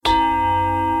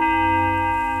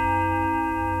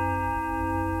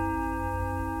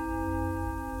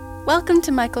Welcome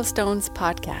to Michael Stone's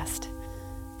podcast.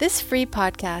 This free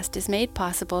podcast is made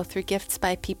possible through gifts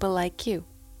by people like you.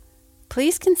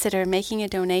 Please consider making a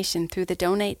donation through the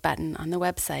donate button on the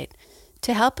website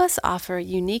to help us offer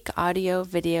unique audio,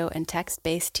 video, and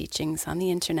text-based teachings on the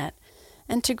internet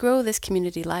and to grow this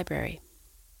community library.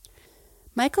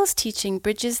 Michael's teaching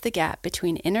bridges the gap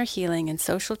between inner healing and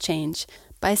social change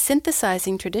by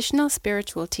synthesizing traditional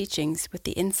spiritual teachings with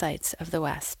the insights of the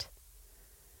West.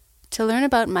 To learn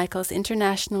about Michael's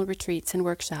international retreats and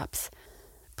workshops,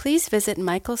 please visit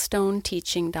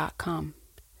michaelstoneteaching.com.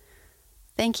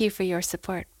 Thank you for your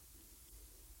support.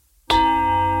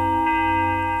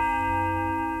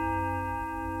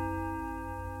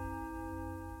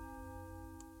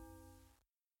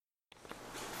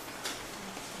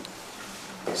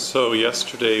 So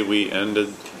yesterday we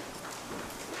ended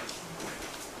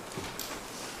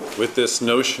with this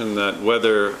notion that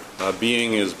whether a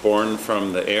being is born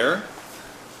from the air,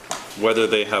 whether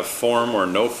they have form or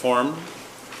no form,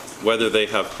 whether they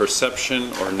have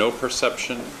perception or no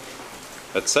perception,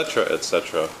 etc.,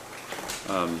 etc.,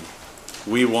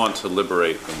 we want to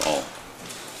liberate them all.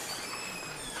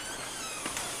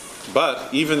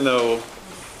 But even though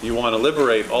you want to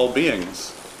liberate all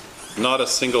beings, not a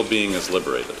single being is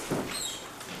liberated.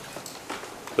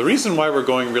 The reason why we're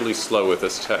going really slow with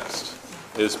this text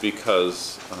is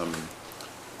because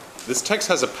this text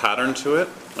has a pattern to it,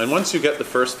 and once you get the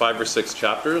first 5 or 6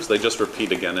 chapters, they just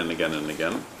repeat again and again and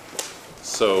again.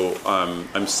 So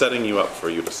I'm setting you up for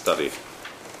you to study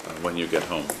when you get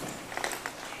home.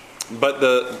 But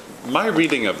my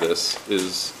reading of this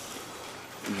is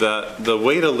that the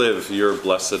way to live your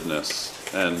blessedness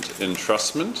and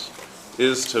entrustment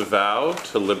is to vow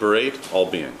to liberate all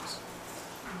beings.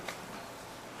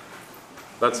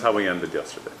 That's how we ended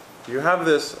yesterday. You have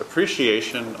this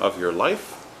appreciation of your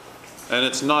life, and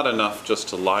it's not enough just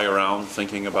to lie around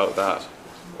thinking about that,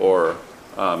 or,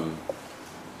 I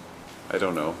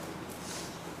don't know,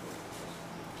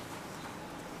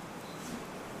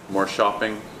 more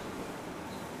shopping.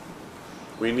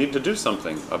 We need to do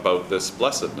something about this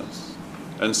blessedness.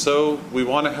 And so we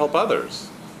want to help others,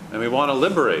 and we want to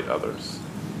liberate others,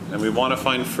 and we want to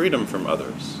find freedom from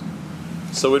others.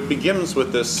 So it begins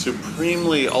with this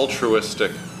supremely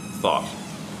altruistic thought.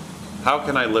 How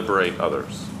can I liberate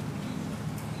others?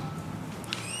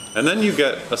 And then you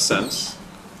get a sense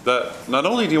that not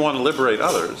only do you want to liberate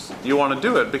others, you want to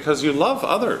do it because you love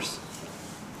others.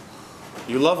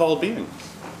 You love all beings.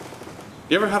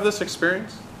 You ever have this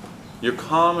experience? You're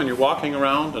calm and you're walking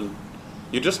around and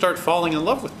you just start falling in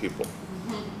love with people.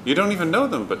 You don't even know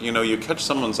them, but you catch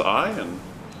someone's eye and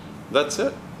that's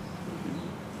it.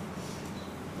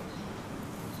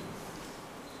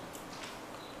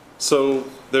 So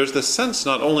there's this sense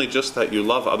not only just that you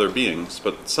love other beings,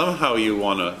 but somehow you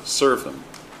want to serve them.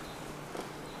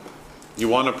 You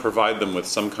want to provide them with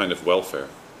some kind of welfare.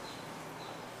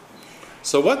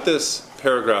 So what this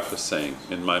paragraph is saying,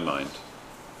 in my mind,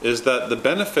 is that the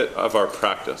benefit of our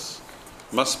practice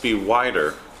must be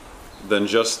wider than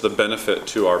just the benefit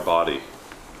to our body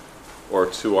or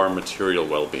to our material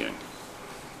well-being.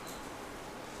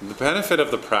 The benefit of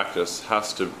the practice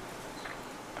has to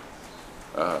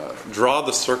draw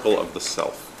the circle of the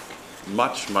self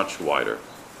much, much wider.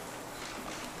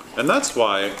 And that's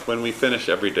why when we finish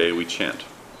every day we chant.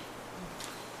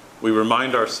 We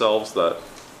remind ourselves that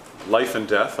life and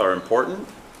death are important,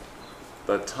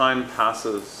 that time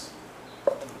passes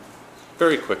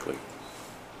very quickly,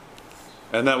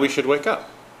 and that we should wake up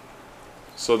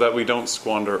so that we don't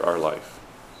squander our life.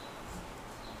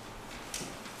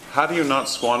 How do you not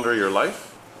squander your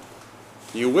life?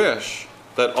 You wish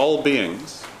that all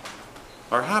beings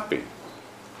are happy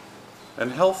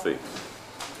and healthy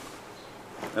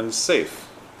and safe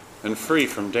and free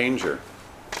from danger.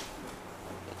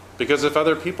 Because if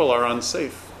other people are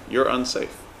unsafe, you're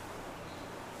unsafe.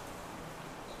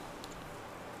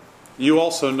 You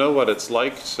also know what it's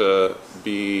like to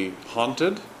be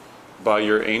haunted by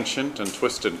your ancient and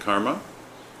twisted karma.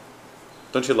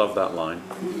 Don't you love that line?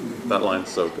 That line's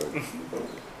so good.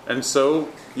 And so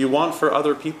you want for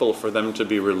other people for them to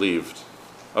be relieved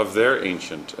of their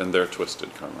ancient and their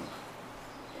twisted karma.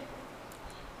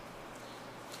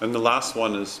 And the last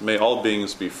one is, may all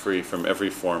beings be free from every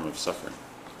form of suffering.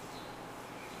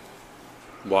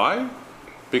 Why?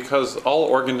 Because all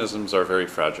organisms are very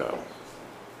fragile.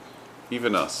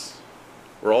 Even us.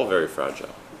 We're all very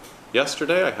fragile.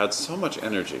 Yesterday I had so much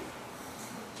energy.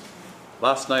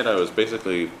 Last night I was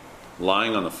basically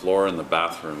lying on the floor in the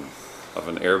bathroom of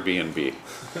an Airbnb.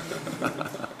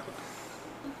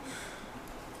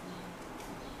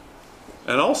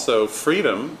 And also,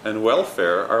 freedom and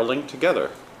welfare are linked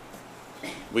together.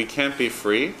 we can't be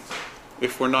free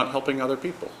if we're not helping other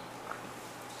people.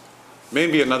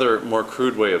 Maybe another more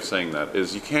crude way of saying that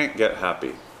is you can't get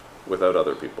happy without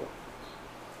other people.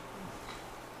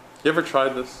 You ever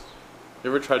tried this? You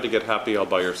ever tried to get happy all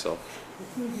by yourself?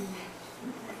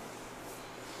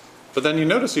 But then you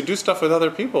notice you do stuff with other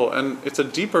people and it's a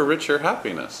deeper, richer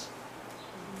happiness.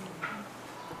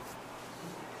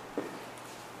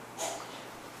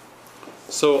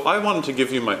 So I wanted to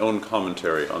give you my own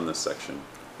commentary on this section,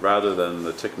 rather than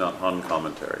the Thich Nhat Hanh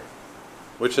commentary,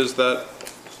 which is that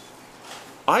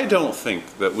I don't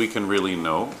think that we can really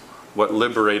know what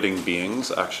liberating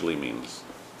beings actually means.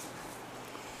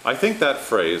 I think that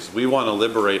phrase, we want to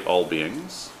liberate all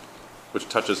beings, which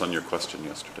touches on your question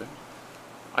yesterday,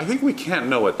 I think we can't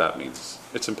know what that means.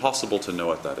 It's impossible to know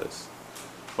what that is.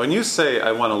 When you say,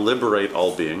 I want to liberate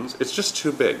all beings, it's just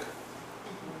too big.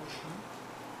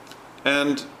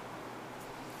 And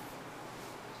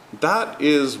that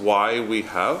is why we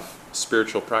have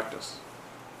spiritual practice.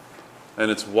 And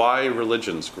it's why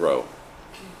religions grow.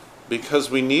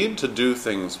 Because we need to do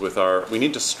things with we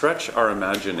need to stretch our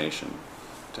imagination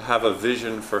to have a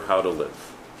vision for how to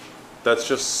live. That's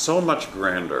just so much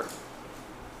grander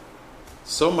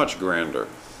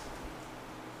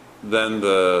than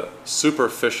the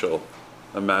superficial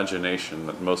imagination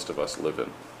that most of us live in.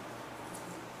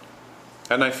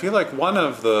 And I feel like one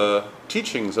of the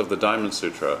teachings of the Diamond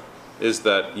Sutra is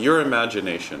that your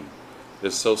imagination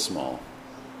is so small.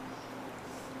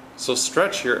 So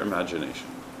stretch your imagination.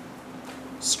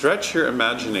 Stretch your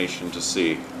imagination to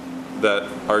see that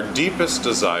our deepest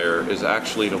desire is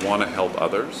actually to want to help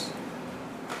others.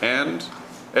 And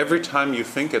every time you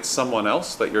think it's someone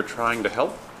else that you're trying to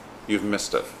help, you've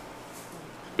missed it.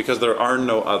 Because there are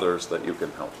no others that you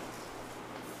can help.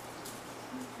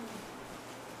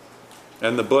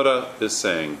 And the Buddha is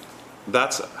saying,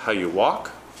 that's how you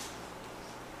walk.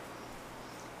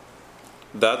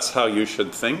 That's how you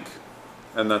should think.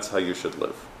 And that's how you should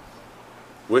live.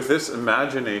 With this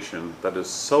imagination that is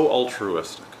so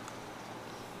altruistic.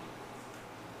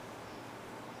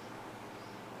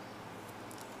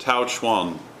 Tao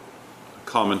Chuan, a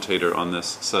commentator on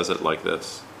this, says it like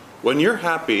this. When you're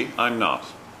happy, I'm not.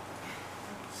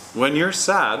 When you're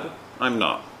sad, I'm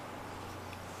not.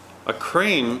 A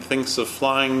crane thinks of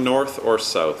flying north or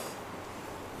south.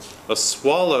 A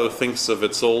swallow thinks of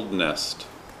its old nest.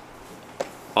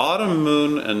 Autumn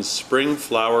moon and spring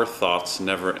flower thoughts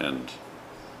never end.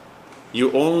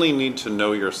 You only need to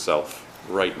know yourself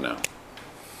right now.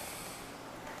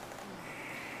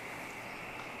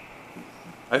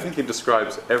 I think he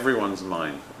describes everyone's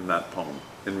mind in that poem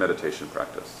in meditation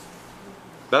practice.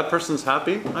 That person's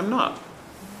happy? I'm not.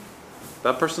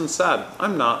 That person's sad?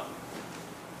 I'm not.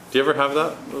 Do you ever have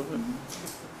that?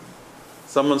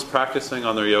 Someone's practicing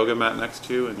on their yoga mat next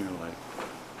to you and you're like,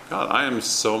 God, I am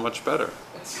so much better.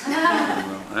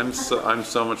 I'm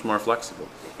so much more flexible.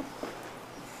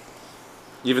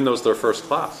 Even though it's their first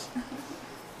class.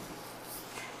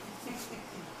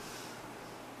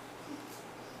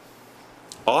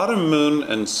 Autumn moon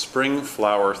and spring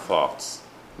flower thoughts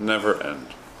never end.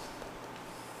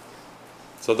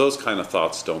 So those kind of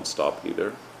thoughts don't stop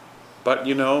either. But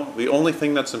you know, the only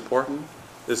thing that's important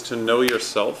is to know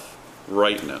yourself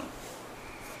right now.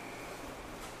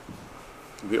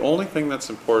 The only thing that's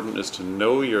important is to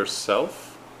know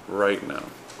yourself right now.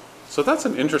 So that's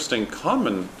an interesting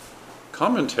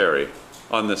commentary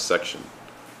on this section.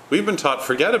 We've been taught,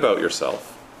 forget about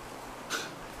yourself.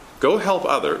 Go help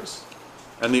others.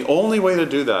 And the only way to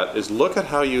do that is look at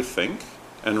how you think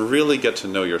and really get to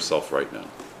know yourself right now.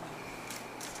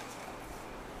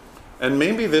 And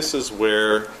maybe this is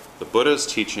where the Buddha's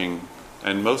teaching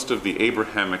and most of the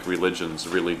Abrahamic religions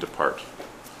really depart.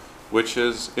 Which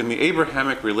is, in the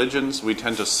Abrahamic religions, we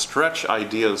tend to stretch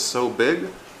ideas so big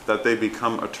that they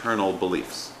become eternal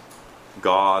beliefs.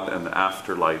 God and the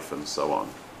afterlife and so on.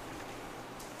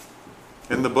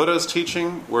 In the Buddha's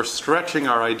teaching, we're stretching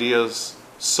our ideas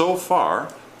so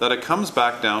far that it comes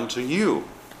back down to you.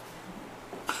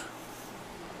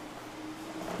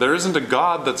 There isn't a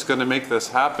God that's going to make this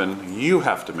happen. You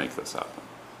have to make this happen.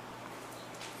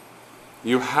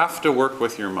 You have to work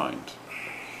with your mind.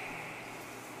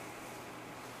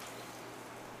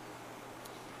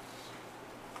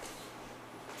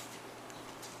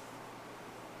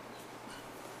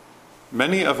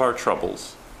 Many of our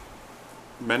troubles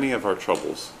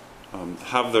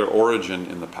have their origin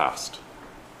in the past.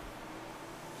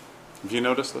 Have you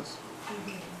noticed this?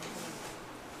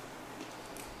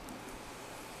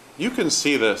 You can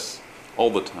see this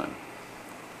all the time.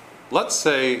 Let's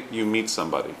say you meet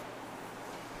somebody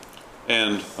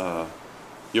and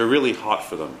you're really hot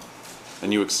for them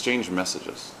and you exchange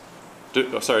messages.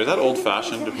 Sorry, is that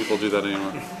old-fashioned? Do people do that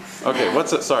anymore? Okay,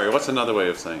 what's another way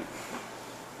of saying it?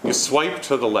 You swipe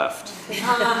to the left.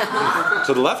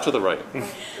 To the left or the right?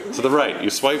 To the right. You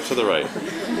swipe to the right.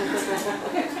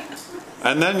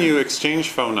 And then you exchange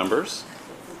phone numbers.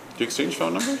 Do you exchange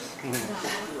phone numbers?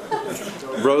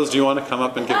 Rose, do you want to come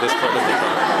up and give this part of the talk?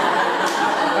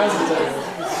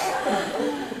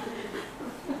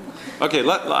 Okay,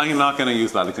 I'm not going to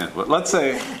use that example. But let's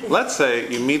say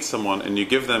you meet someone and you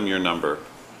give them your number,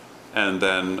 and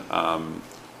then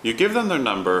you give them their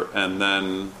number, and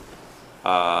then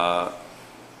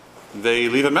they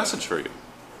leave a message for you.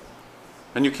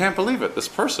 And you can't believe it. This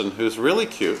person who's really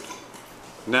cute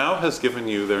now has given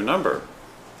you their number.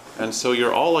 And so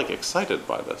you're all like excited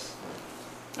by this.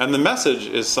 And the message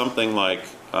is something like,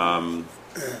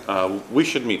 we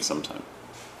should meet sometime.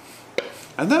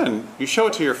 And then you show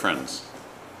it to your friends.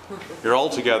 You're all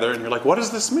together and you're like, what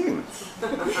does this mean?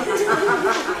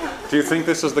 Do you think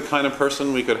this is the kind of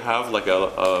person we could have like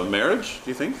a marriage?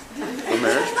 Do you think? A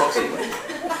marriage possibly?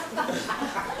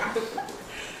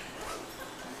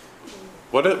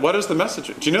 What is the message?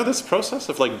 Do you know this process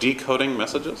of like decoding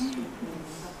messages?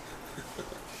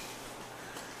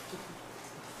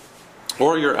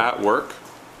 Or you're at work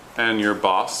and your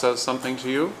boss says something to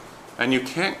you and you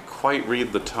can't quite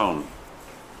read the tone.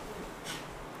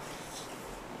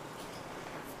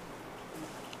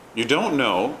 You don't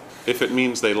know if it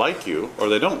means they like you or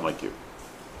they don't like you.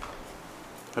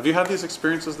 Have you had these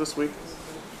experiences this week?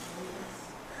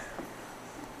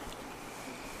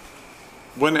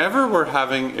 Whenever we're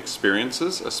having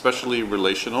experiences, especially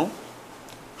relational,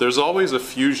 there's always a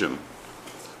fusion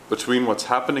between what's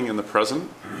happening in the present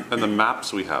and the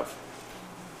maps we have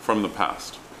from the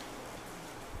past.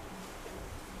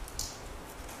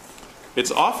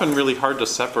 It's often really hard to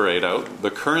separate out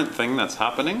the current thing that's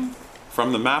happening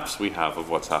from the maps we have of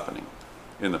what's happening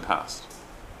in the past.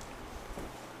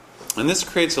 And this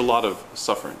creates a lot of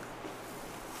suffering.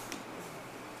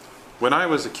 When I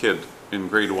was a kid in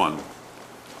grade 1,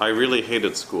 I really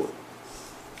hated school.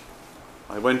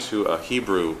 I went to a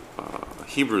Hebrew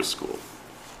school.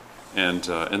 And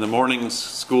in the mornings,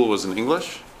 school was in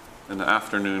English. In the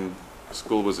afternoon,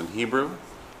 school was in Hebrew.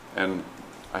 And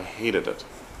I hated it.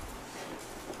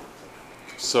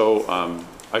 So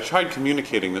I tried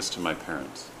communicating this to my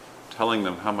parents, telling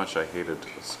them how much I hated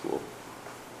school.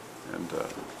 And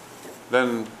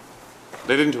then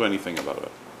they didn't do anything about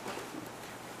it.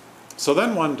 So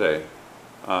then one day,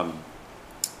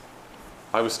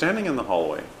 I was standing in the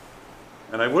hallway,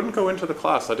 and I wouldn't go into the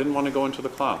class. I didn't want to go into the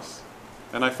class.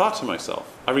 And I thought to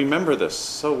myself, I remember this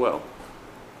so well.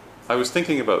 I was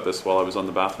thinking about this while I was on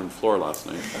the bathroom floor last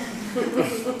night.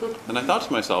 And I thought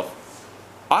to myself,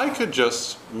 I could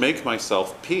just make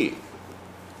myself pee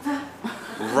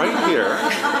right here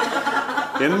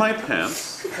in my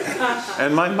pants,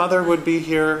 and my mother would be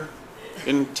here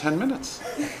in 10 minutes,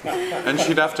 and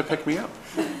she'd have to pick me up.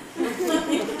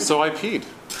 So I peed,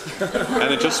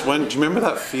 and it just went. Do you remember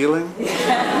that feeling?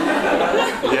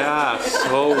 Yeah,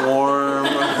 so warm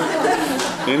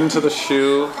into the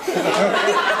shoe.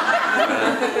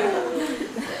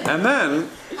 And then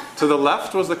to the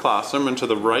left was the classroom, and to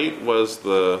the right was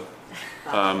the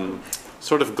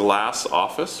sort of glass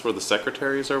office where the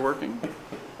secretaries are working.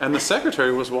 And the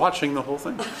secretary was watching the whole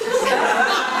thing.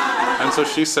 And so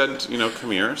she said,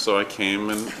 come here. So I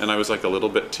came, and I was like a little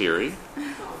bit teary.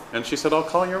 And she said, I'll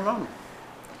call your mom.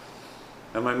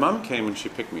 And my mom came and she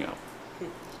picked me up.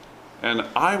 And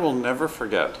I will never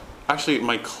forget. Actually,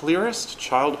 my clearest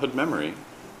childhood memory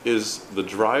is the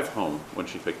drive home when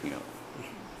she picked me up.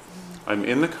 I'm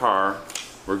in the car,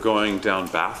 we're going down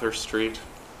Bathurst Street,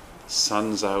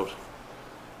 sun's out.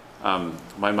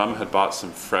 My mom had bought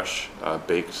some fresh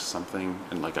baked something,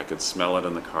 and I could smell it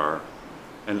in the car,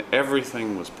 and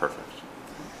everything was perfect.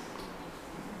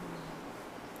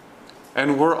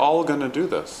 And we're all going to do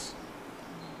this.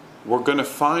 We're going to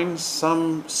find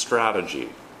some strategy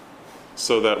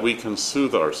so that we can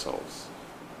soothe ourselves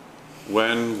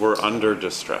when we're under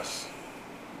distress.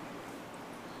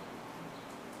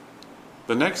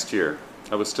 The next year,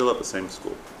 I was still at the same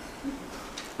school,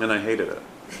 and I hated it.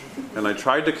 And I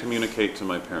tried to communicate to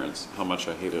my parents how much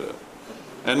I hated it.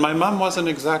 And my mom wasn't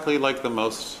exactly like the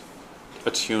most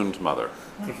attuned mother.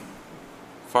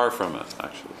 Far from it,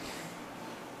 actually.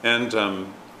 And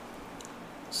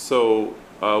so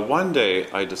one day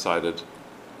I decided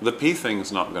the pee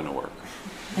thing's not going to work.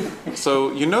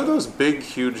 So those big,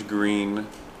 huge green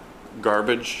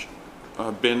garbage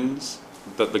bins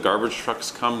that the garbage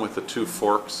trucks come with the 2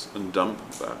 forks and dump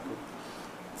back?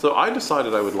 So I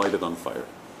decided I would light it on fire.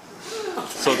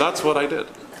 So that's what I did.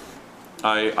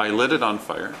 I lit it on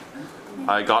fire.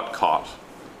 I got caught.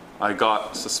 I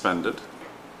got suspended.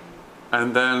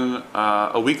 And then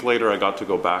a week later, I got to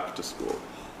go back to school.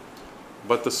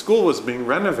 But the school was being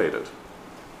renovated.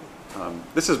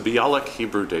 This is Bialik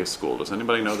Hebrew Day School. Does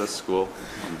anybody know this school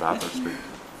on Bathurst Street?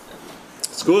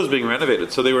 School is being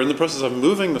renovated. So they were in the process of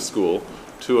moving the school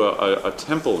to a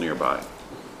temple nearby.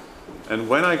 And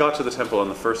when I got to the temple on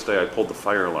the first day, I pulled the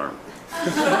fire alarm.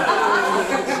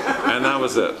 And that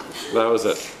was it. That was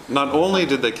it. Not only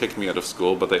did they kick me out of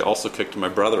school, but they also kicked my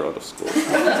brother out of school,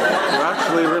 who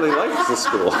actually really liked the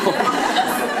school.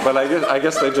 But I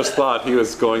guess they just thought he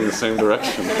was going the same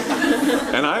direction.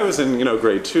 And I was in,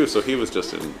 grade 2, so he was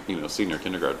just in, senior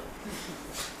kindergarten.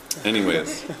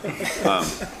 Anyways.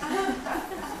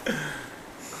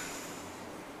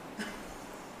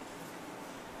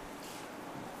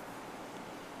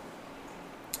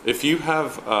 If you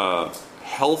have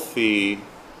healthy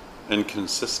and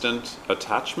consistent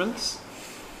attachments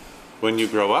when you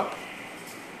grow up,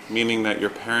 meaning that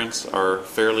your parents are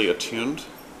fairly attuned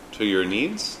to your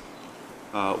needs,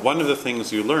 one of the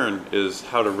things you learn is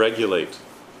how to regulate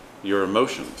your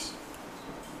emotions,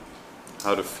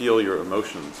 how to feel your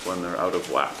emotions when they're out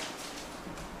of whack.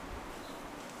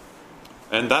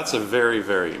 And that's a very,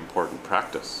 very important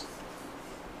practice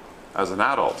as an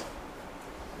adult.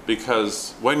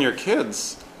 Because when you're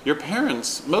kids, your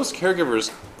parents, most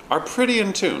caregivers, are pretty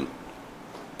in tune.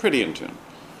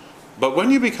 But when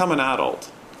you become an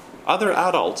adult, other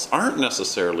adults aren't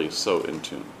necessarily so in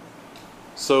tune.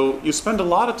 So you spend a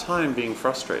lot of time being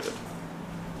frustrated.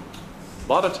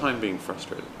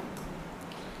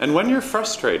 And when you're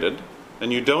frustrated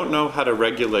and you don't know how to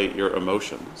regulate your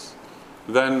emotions,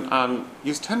 then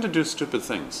you tend to do stupid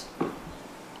things.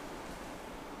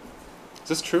 Is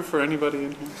this true for anybody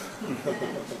in here?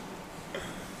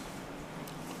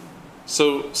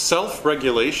 So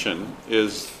self-regulation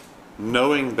is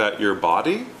knowing that your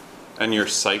body and your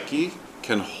psyche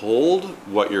can hold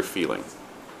what you're feeling.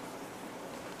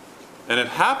 And it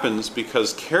happens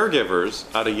because caregivers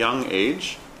at a young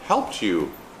age helped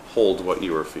you hold what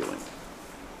you were feeling.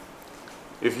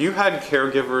 If you had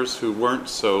caregivers who weren't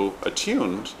so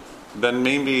attuned, then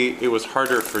maybe it was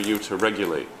harder for you to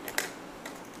regulate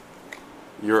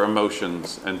your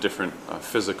emotions and different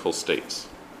physical states.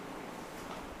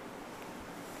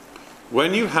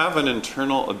 When you have an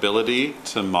internal ability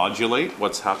to modulate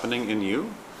what's happening in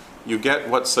you, you get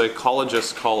what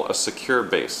psychologists call a secure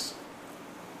base.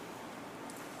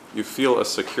 You feel a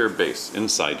secure base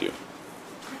inside you.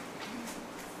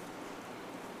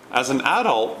 As an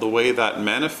adult, the way that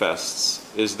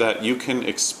manifests is that you can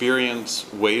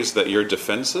experience ways that you're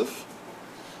defensive.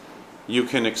 You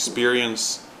can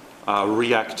experience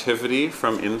reactivity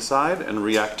from inside and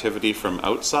reactivity from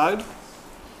outside,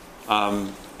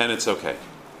 and it's okay.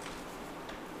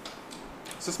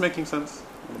 Is this making sense?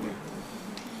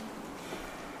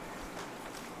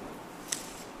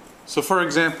 So for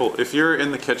example, if you're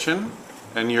in the kitchen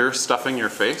and you're stuffing your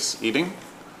face, eating,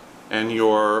 and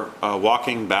you're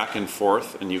walking back and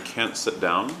forth and you can't sit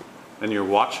down, and you're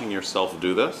watching yourself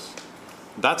do this,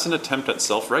 that's an attempt at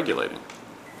self-regulating.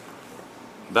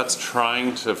 That's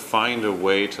trying to find a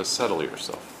way to settle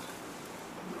yourself.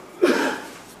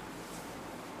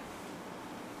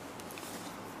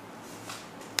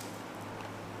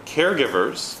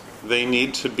 Caregivers, they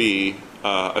need to be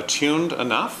attuned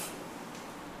enough,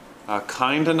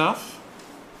 kind enough,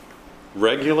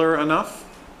 regular enough,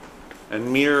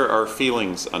 and mirror our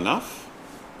feelings enough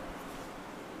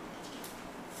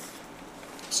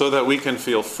so that we can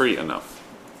feel free enough.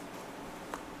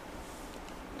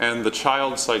 And the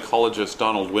child psychologist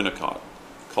Donald Winnicott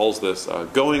calls this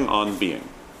going on being.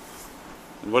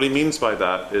 And what he means by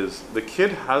that is the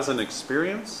kid has an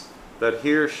experience that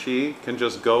he or she can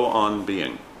just go on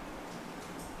being.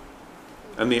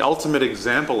 And the ultimate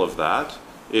example of that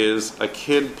is a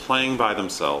kid playing by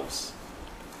themselves.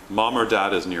 Mom or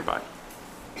dad is nearby.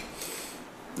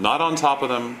 Not on top of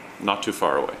them, not too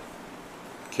far away.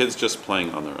 Kids just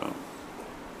playing on their own.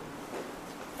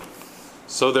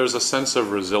 So there's a sense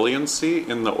of resiliency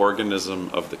in the organism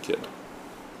of the kid.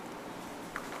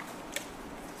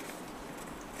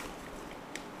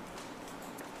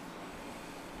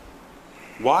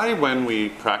 Why, when we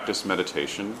practice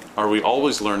meditation, are we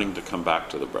always learning to come back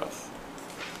to the breath?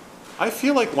 I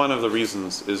feel like one of the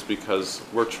reasons is because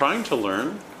we're trying to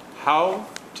learn how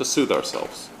to soothe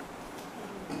ourselves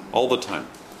all the time.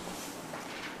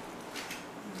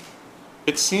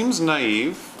 It seems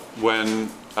naive when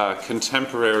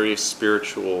contemporary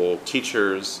spiritual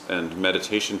teachers and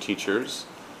meditation teachers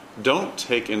don't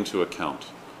take into account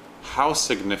how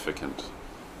significant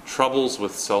troubles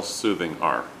with self-soothing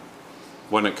are.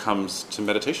 when it comes to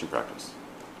meditation practice.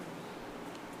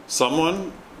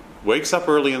 Someone wakes up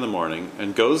early in the morning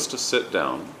and goes to sit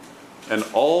down, and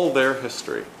all their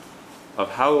history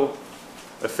of how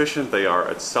efficient they are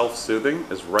at self-soothing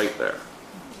is right there.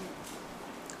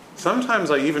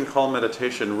 Sometimes I even call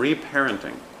meditation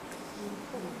reparenting.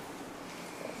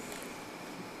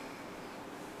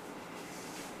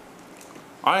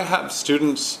 I have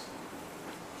students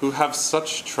who have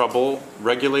such trouble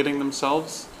regulating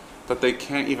themselves that they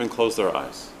can't even close their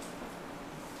eyes.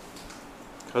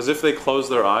 Because if they close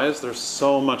their eyes, there's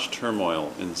so much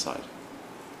turmoil inside.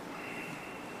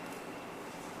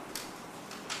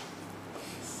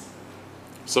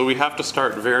 So we have to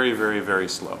start very, very, very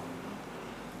slow.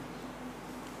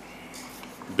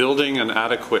 Building an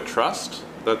adequate trust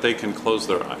that they can close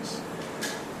their eyes.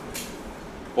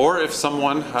 Or if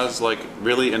someone has like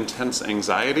really intense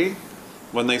anxiety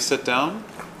when they sit down,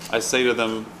 I say to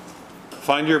them,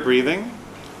 find your breathing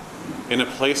in a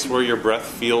place where your breath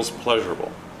feels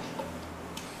pleasurable.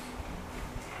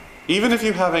 Even if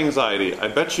you have anxiety, I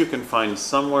bet you can find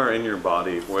somewhere in your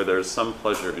body where there's some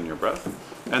pleasure in your breath,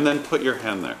 and then put your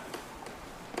hand there.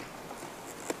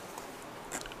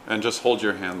 And just hold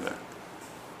your hand there.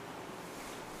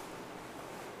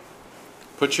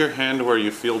 Put your hand where you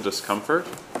feel discomfort,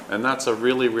 and that's a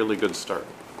really, really good start.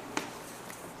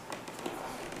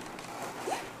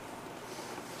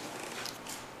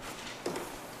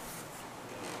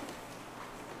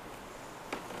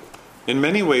 In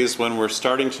many ways, when we're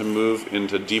starting to move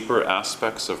into deeper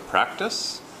aspects of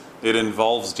practice, it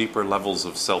involves deeper levels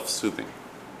of self-soothing.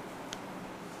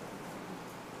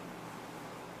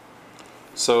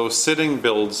 So sitting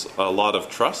builds a lot of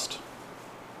trust.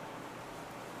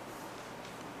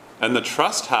 And the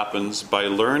trust happens by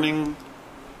learning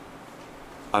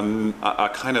a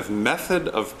kind of method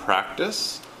of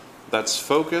practice that's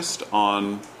focused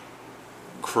on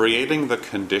creating the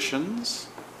conditions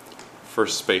for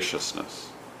spaciousness,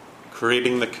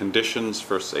 creating the conditions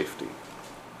for safety,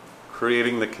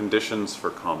 creating the conditions for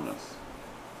calmness.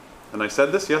 And I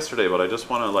said this yesterday, but I just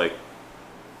want to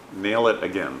nail it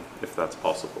again, if that's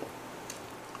possible.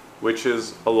 Which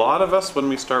is, a lot of us, when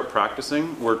we start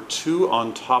practicing, we're too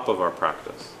on top of our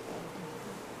practice.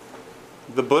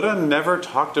 The Buddha never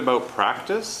talked about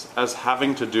practice as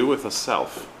having to do with a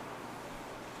self.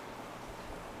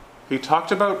 He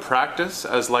talked about practice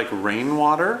as like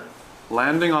rainwater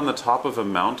landing on the top of a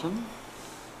mountain,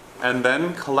 and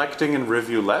then collecting in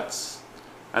rivulets,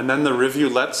 and then the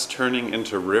rivulets turning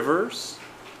into rivers,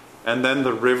 and then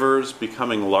the rivers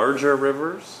becoming larger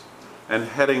rivers, and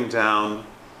heading down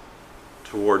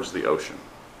towards the ocean.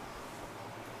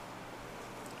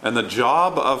 And the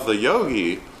job of the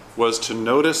yogi was to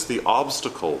notice the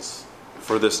obstacles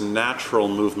for this natural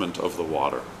movement of the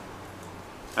water.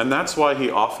 And that's why the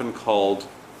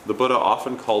Buddha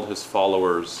often called his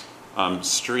followers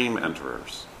stream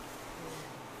enterers.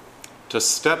 To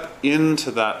step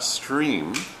into that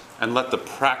stream and let the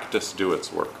practice do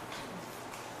its work.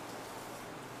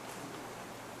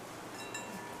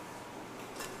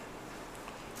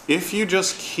 If you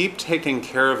just keep taking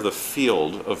care of the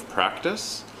field of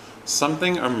practice,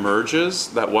 something emerges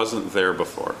that wasn't there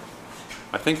before.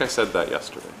 I think I said that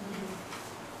yesterday.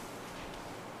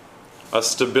 A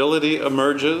stability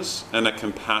emerges and a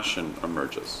compassion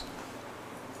emerges.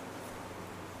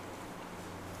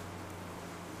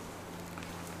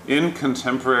 In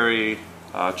contemporary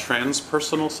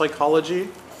transpersonal psychology,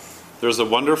 there's a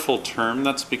wonderful term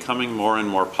that's becoming more and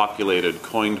more populated,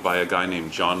 coined by a guy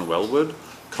named John Wellwood,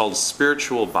 called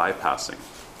spiritual bypassing,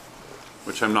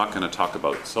 which I'm not going to talk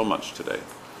about so much today.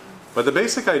 But the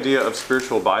basic idea of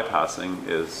spiritual bypassing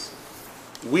is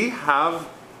we've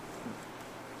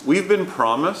been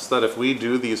promised that if we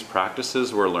do these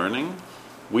practices we're learning,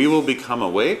 we will become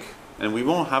awake and we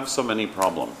won't have so many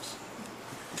problems.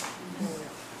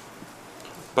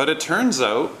 But it turns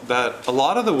out that a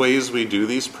lot of the ways we do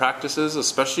these practices,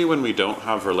 especially when we don't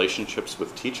have relationships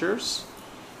with teachers,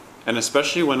 and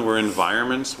especially when we're in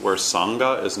environments where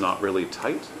Sangha is not really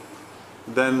tight,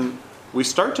 then we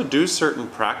start to do certain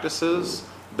practices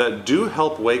that do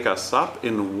help wake us up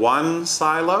in one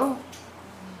silo,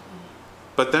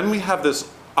 but then we have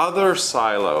this other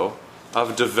silo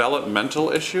of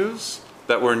developmental issues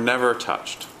that were never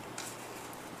touched.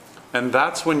 And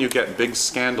that's when you get big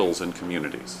scandals in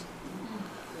communities,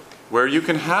 where you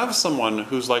can have someone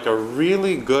who's like a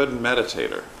really good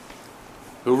meditator,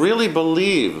 who really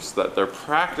believes that their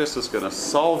practice is going to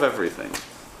solve everything,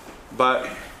 but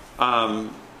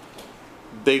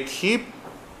they keep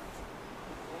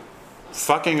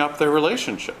fucking up their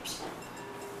relationships.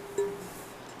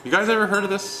 You guys ever heard of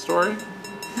this story?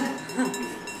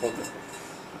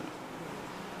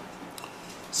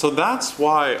 So that's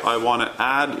why I want to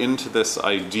add into this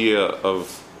idea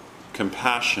of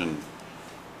compassion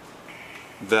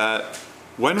that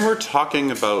when we're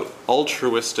talking about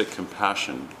altruistic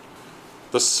compassion,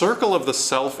 the circle of the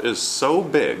self is so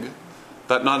big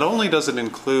that not only does it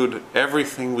include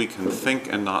everything we can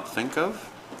think and not think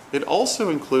of, it also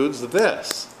includes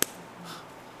this.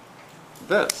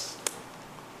 This.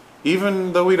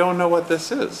 Even though we don't know what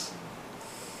this is.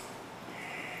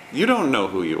 You don't know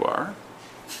who you are.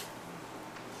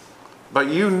 But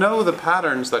you know the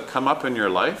patterns that come up in your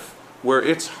life where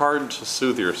it's hard to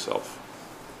soothe yourself.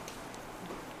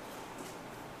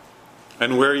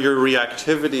 And where your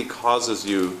reactivity causes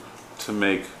you to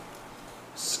make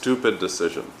stupid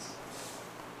decisions.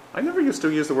 I never used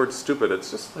to use the word stupid.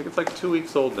 It's like 2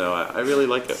 weeks old now. I really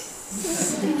like it.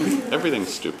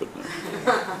 Everything's stupid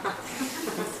now.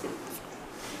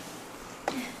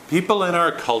 People in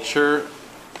our culture,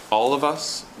 all of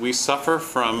us, we suffer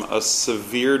from a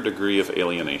severe degree of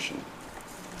alienation.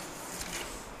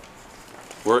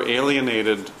 We're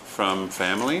alienated from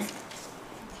family.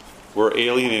 We're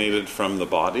alienated from the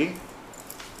body.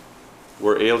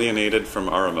 We're alienated from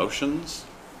our emotions,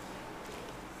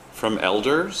 from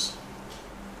elders,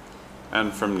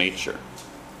 and from nature.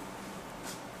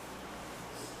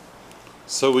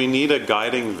 So we need a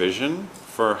guiding vision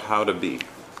for how to be,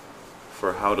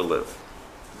 for how to live.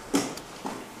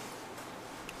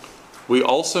 We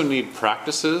also need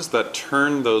practices that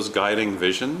turn those guiding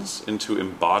visions into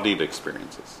embodied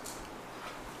experiences.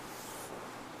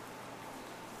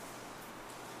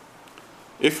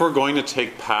 If we're going to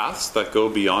take paths that go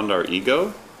beyond our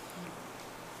ego,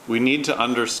 we need to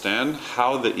understand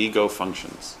how the ego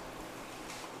functions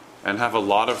and have a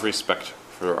lot of respect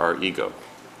for our ego.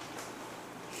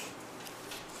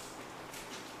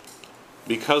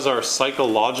 Because our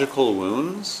psychological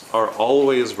wounds are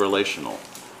always relational.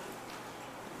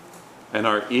 And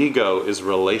our ego is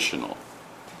relational.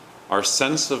 Our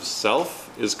sense of self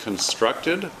is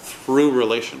constructed through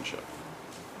relationship.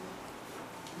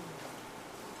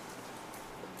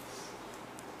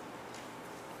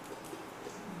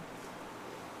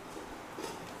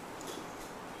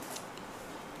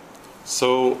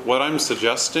 So what I'm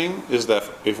suggesting is that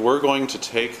if we're going to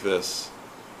take this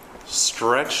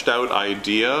stretched out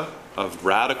idea of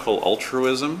radical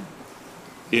altruism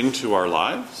into our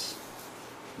lives,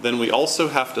 then we also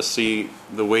have to see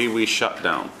the way we shut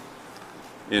down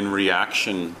in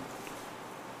reaction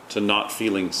to not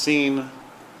feeling seen,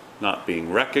 not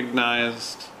being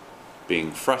recognized,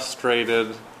 being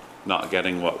frustrated, not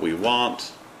getting what we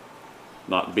want,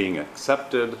 not being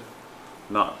accepted,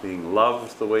 not being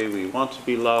loved the way we want to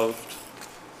be loved.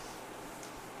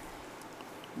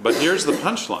 But here's the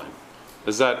punchline,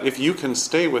 is that if you can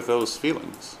stay with those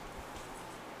feelings,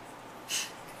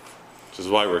 which is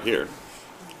why we're here,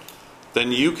 then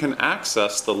you can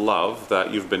access the love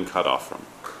that you've been cut off from.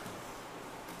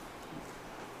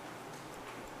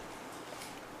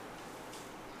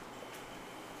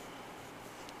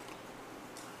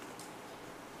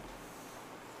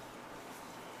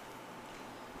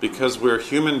 Because we're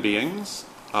human beings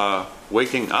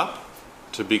waking up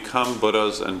to become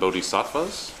Buddhas and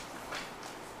Bodhisattvas,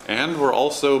 and we're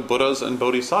also Buddhas and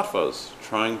Bodhisattvas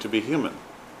trying to be human.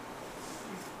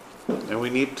 And we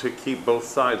need to keep both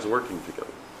sides working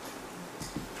together.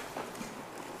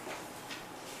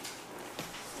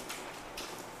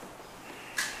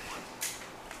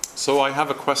 So I have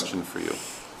a question for you,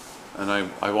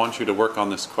 and I want you to work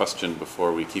on this question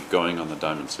before we keep going on the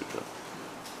Diamond Sutra.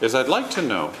 I'd like to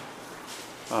know,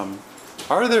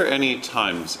 are there any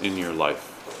times in your life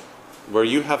where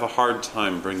you have a hard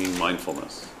time bringing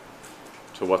mindfulness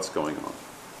to what's going on?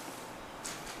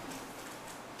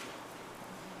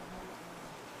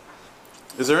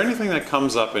 Is there anything that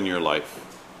comes up in your life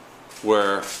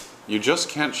where you just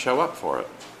can't show up for it?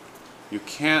 You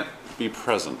can't be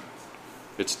present.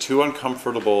 It's too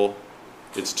uncomfortable.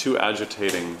 It's too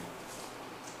agitating.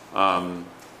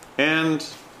 And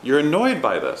you're annoyed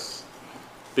by this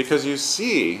because you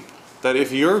see that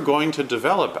if you're going to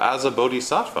develop as a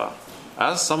bodhisattva,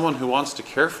 as someone who wants to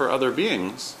care for other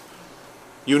beings,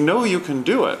 you know you can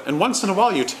do it. And once in a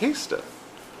while you taste it.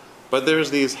 But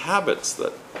there's these habits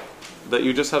that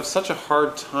you just have such a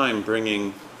hard time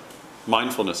bringing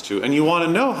mindfulness to. And you want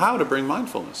to know how to bring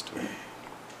mindfulness to it.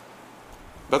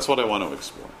 That's what I want to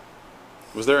explore.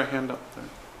 Was there a hand up there?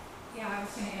 Yeah, I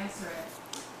was going to answer it.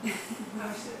 I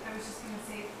was just going to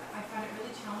say, I find it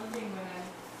really challenging when I'm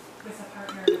with a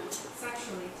partner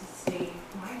sexually to stay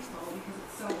mindful because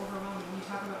it's so overwhelming. When you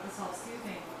talk about the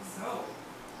self-soothing, it's so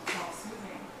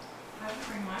self-soothing. How do you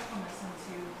bring mindfulness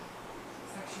into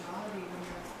sexuality when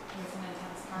you're with an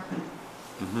intense partner?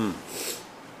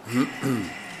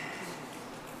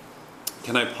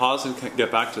 Can I pause and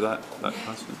get back to that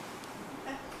question?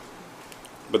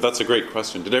 But that's a great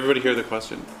question. Did everybody hear the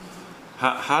question?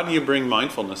 How do you bring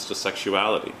mindfulness to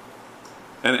sexuality?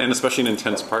 And especially an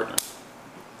intense partner?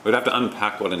 We'd have to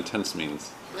unpack what intense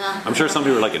means. I'm sure some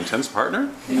people are like, intense partner?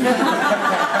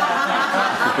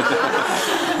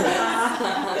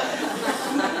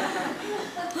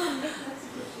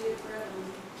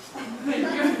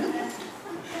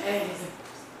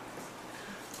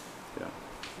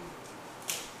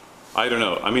 I don't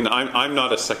know. I mean, I'm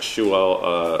not a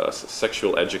sexual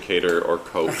educator or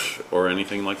coach or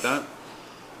anything like that.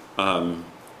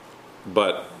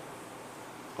 But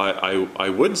I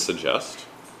would suggest,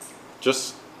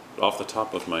 just off the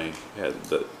top of my head,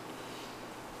 that,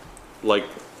 like,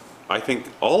 I think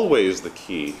always the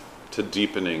key to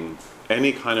deepening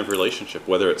any kind of relationship,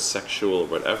 whether it's sexual or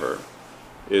whatever,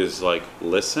 is like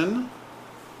listen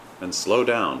and slow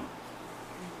down.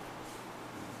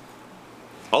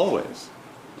 Always.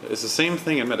 It's the same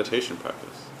thing in meditation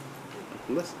practice. Like,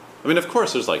 listen. I mean, of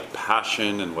course there's like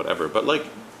passion and whatever, but like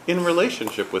in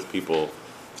relationship with people,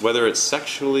 whether it's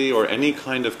sexually or any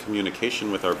kind of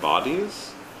communication with our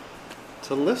bodies,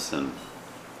 to listen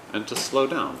and to slow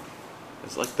down.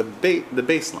 It's like the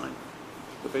baseline.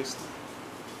 The baseline.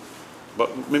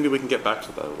 But maybe we can get back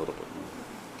to that a little bit more.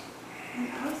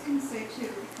 And I was going to say too,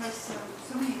 because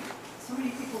so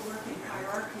many people work in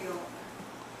hierarchical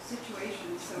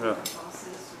situations, so our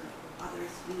bosses or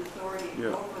others in authority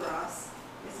over us,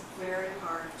 it's very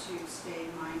hard to stay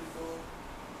mindful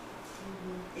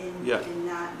in that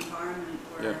environment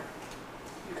where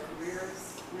your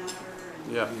careers matter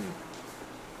and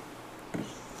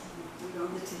you go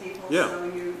to the table, so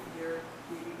you're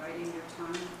maybe biting your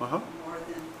tongue more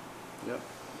than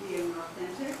being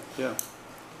authentic. Yeah.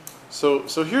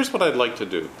 So here's what I'd like to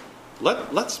do.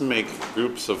 Let's make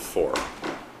groups of 4.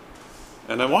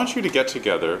 And I want you to get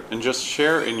together and just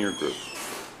share in your group.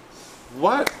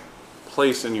 What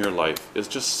place in your life is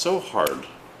just so hard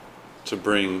to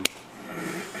bring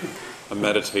a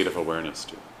meditative awareness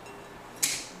to?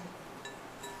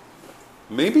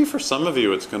 Maybe for some of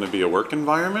you it's going to be a work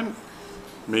environment.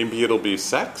 Maybe it'll be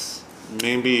sex.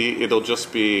 Maybe it'll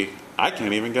just be, I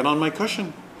can't even get on my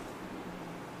cushion.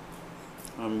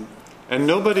 And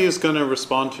nobody is going to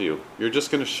respond to you. You're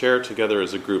just going to share together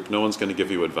as a group. No one's going to give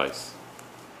you advice.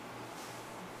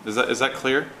 Is that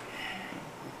clear?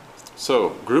 So,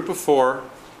 group of 4,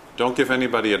 don't give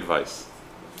anybody advice.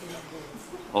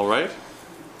 All right?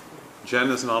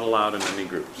 Jen is not allowed in any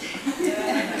groups.